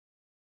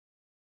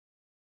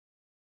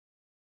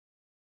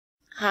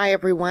Hi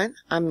everyone,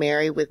 I'm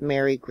Mary with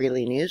Mary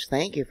Greeley News.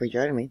 Thank you for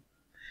joining me.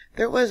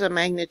 There was a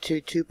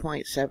magnitude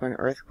 2.7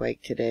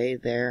 earthquake today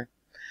there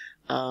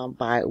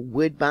by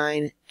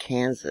Woodbine,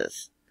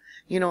 Kansas.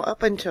 You know,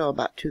 up until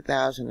about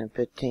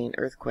 2015,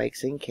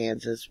 earthquakes in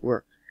Kansas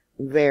were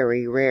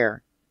very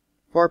rare.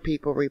 4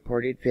 people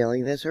reported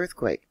feeling this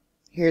earthquake.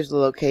 Here's the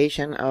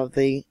location of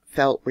the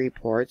felt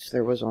reports.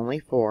 There was only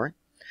 4.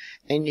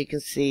 And you can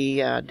see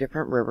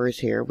different rivers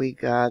here. We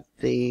got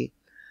the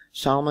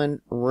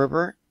Salmon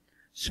River,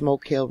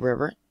 Smoke Hill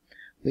River.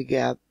 We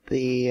got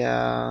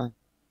the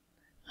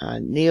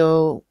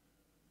Neoshoop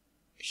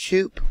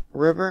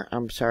River.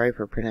 I'm sorry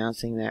for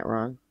pronouncing that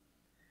wrong,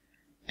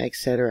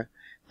 etc.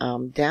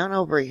 Down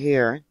over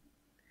here,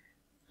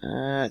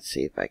 let's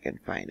see if I can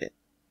find it.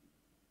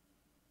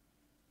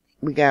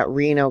 We got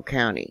Reno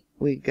County.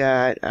 We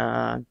got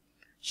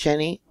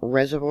Shenny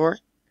Reservoir,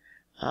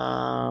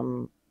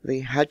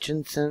 the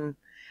Hutchinson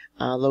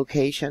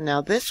location.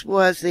 Now this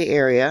was the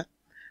area,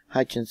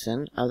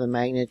 Hutchinson, of the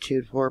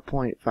magnitude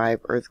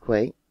 4.5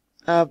 earthquake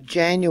of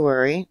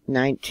January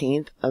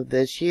 19th of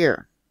this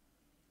year.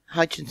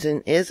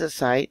 Hutchinson is a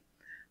site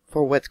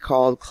for what's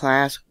called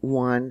Class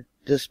 1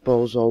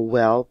 disposal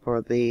well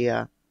for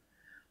the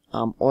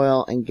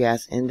oil and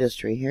gas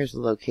industry. Here's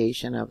the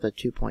location of the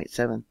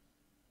 2.7.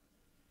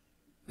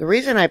 The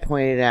reason I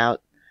pointed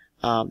out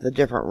the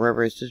different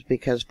rivers is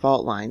because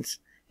fault lines,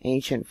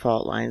 ancient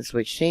fault lines,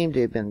 which seem to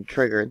have been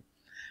triggered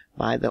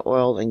by the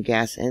oil and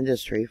gas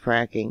industry,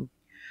 fracking,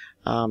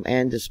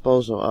 and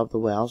disposal of the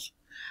wells.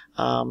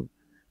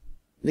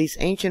 These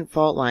ancient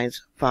fault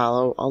lines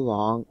follow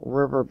along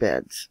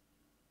riverbeds.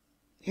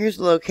 Here's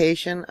the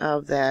location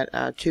of that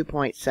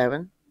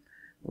 2.7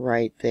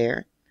 right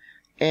there.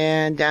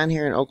 And down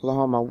here in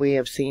Oklahoma, we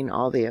have seen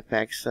all the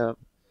effects of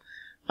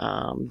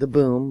the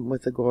boom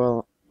with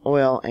the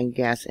oil and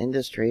gas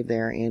industry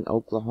there in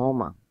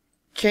Oklahoma.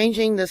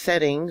 Changing the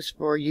settings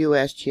for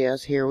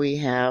USGS, here we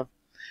have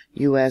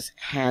U.S.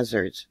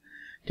 hazards,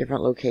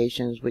 different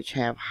locations which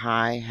have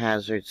high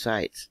hazard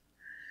sites.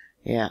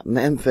 Yeah,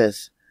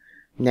 Memphis,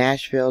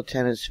 Nashville,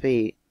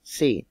 Tennessee,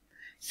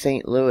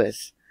 St.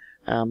 Louis,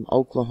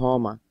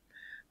 Oklahoma.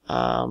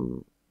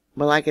 Well,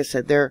 like I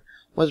said, there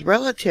was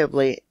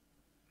relatively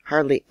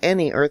hardly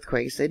any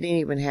earthquakes. They didn't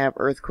even have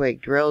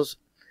earthquake drills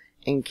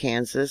in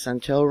Kansas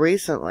until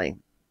recently.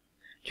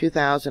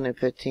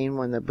 2015,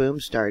 when the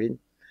boom started,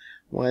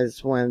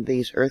 was when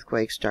these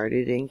earthquakes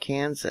started in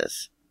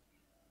Kansas.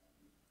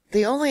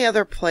 The only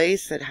other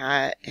place that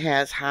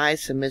has high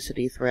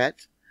seismicity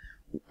threats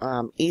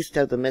east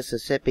of the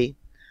Mississippi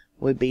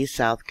would be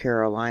South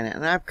Carolina,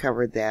 and I've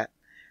covered that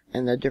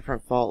and the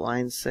different fault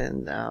lines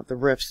and the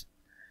rifts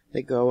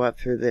that go up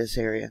through this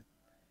area.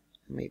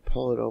 Let me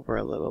pull it over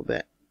a little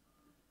bit.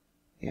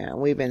 Yeah,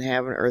 we've been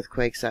having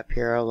earthquakes up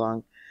here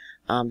along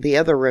the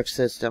other rift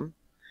system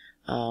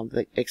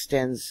that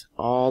extends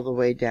all the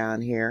way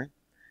down here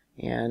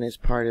and is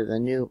part of the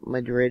New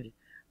Madrid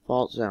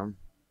fault zone.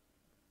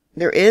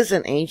 There is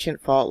an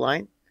ancient fault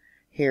line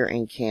here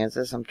in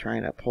Kansas. I'm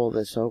trying to pull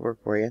this over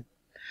for you.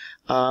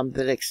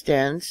 That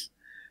extends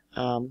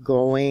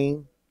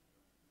going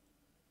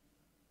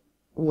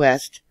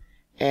west,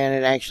 and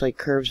it actually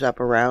curves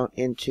up around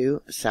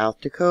into South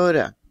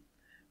Dakota.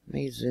 Let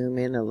me zoom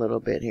in a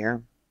little bit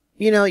here.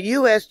 You know,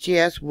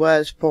 USGS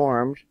was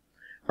formed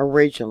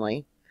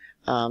originally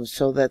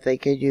so that they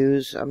could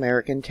use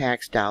American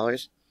tax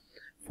dollars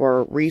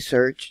for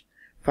research,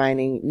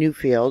 finding new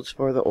fields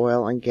for the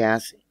oil and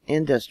gas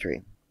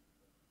industry.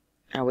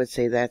 I would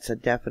say that's a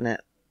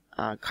definite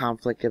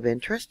conflict of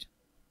interest.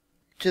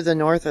 To the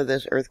north of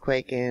this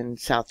earthquake in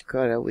South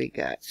Dakota, we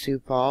got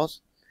Sioux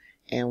Falls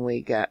and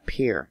we got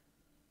Pierre.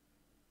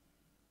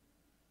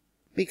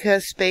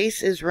 Because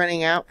space is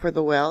running out for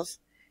the wells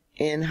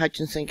in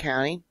Hutchinson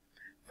County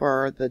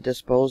for the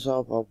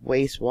disposal of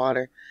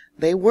wastewater,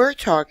 they were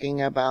talking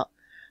about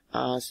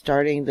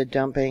starting the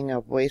dumping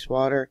of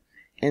wastewater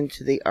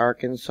into the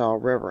Arkansas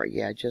River.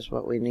 Yeah, just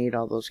what we need,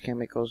 all those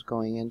chemicals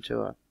going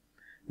into a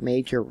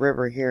major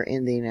river here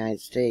in the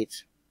United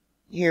States.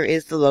 Here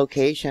is the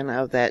location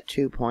of that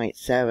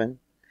 2.7,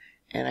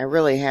 and I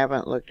really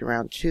haven't looked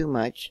around too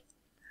much.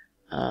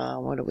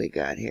 What do we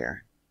got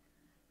here?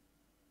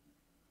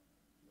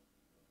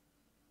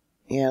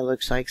 Yeah, it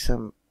looks like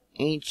some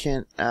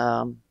ancient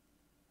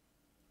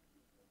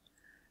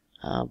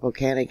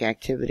volcanic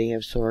activity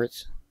of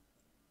sorts.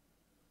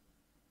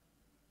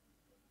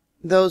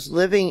 Those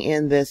living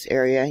in this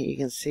area, you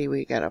can see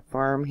we got a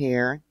farm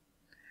here,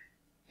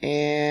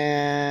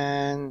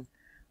 and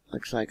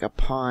looks like a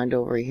pond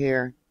over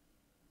here.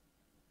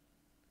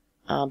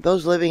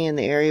 Those living in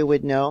the area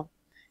would know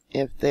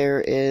if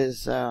there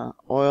is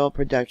oil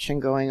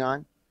production going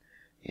on.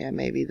 Yeah,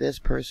 maybe this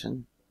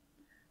person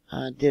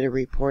did a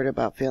report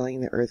about feeling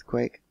the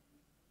earthquake.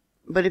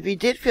 But if you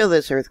did feel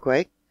this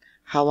earthquake,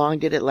 how long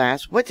did it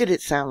last? What did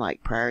it sound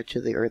like prior to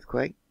the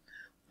earthquake?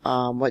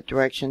 What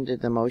direction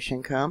did the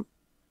motion come?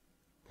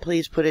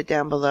 Please put it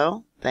down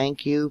below.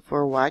 Thank you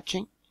for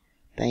watching.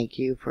 Thank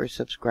you for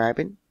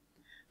subscribing.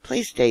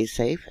 Please stay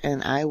safe,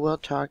 and I will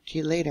talk to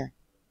you later.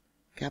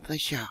 God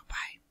bless y'all.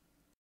 Bye.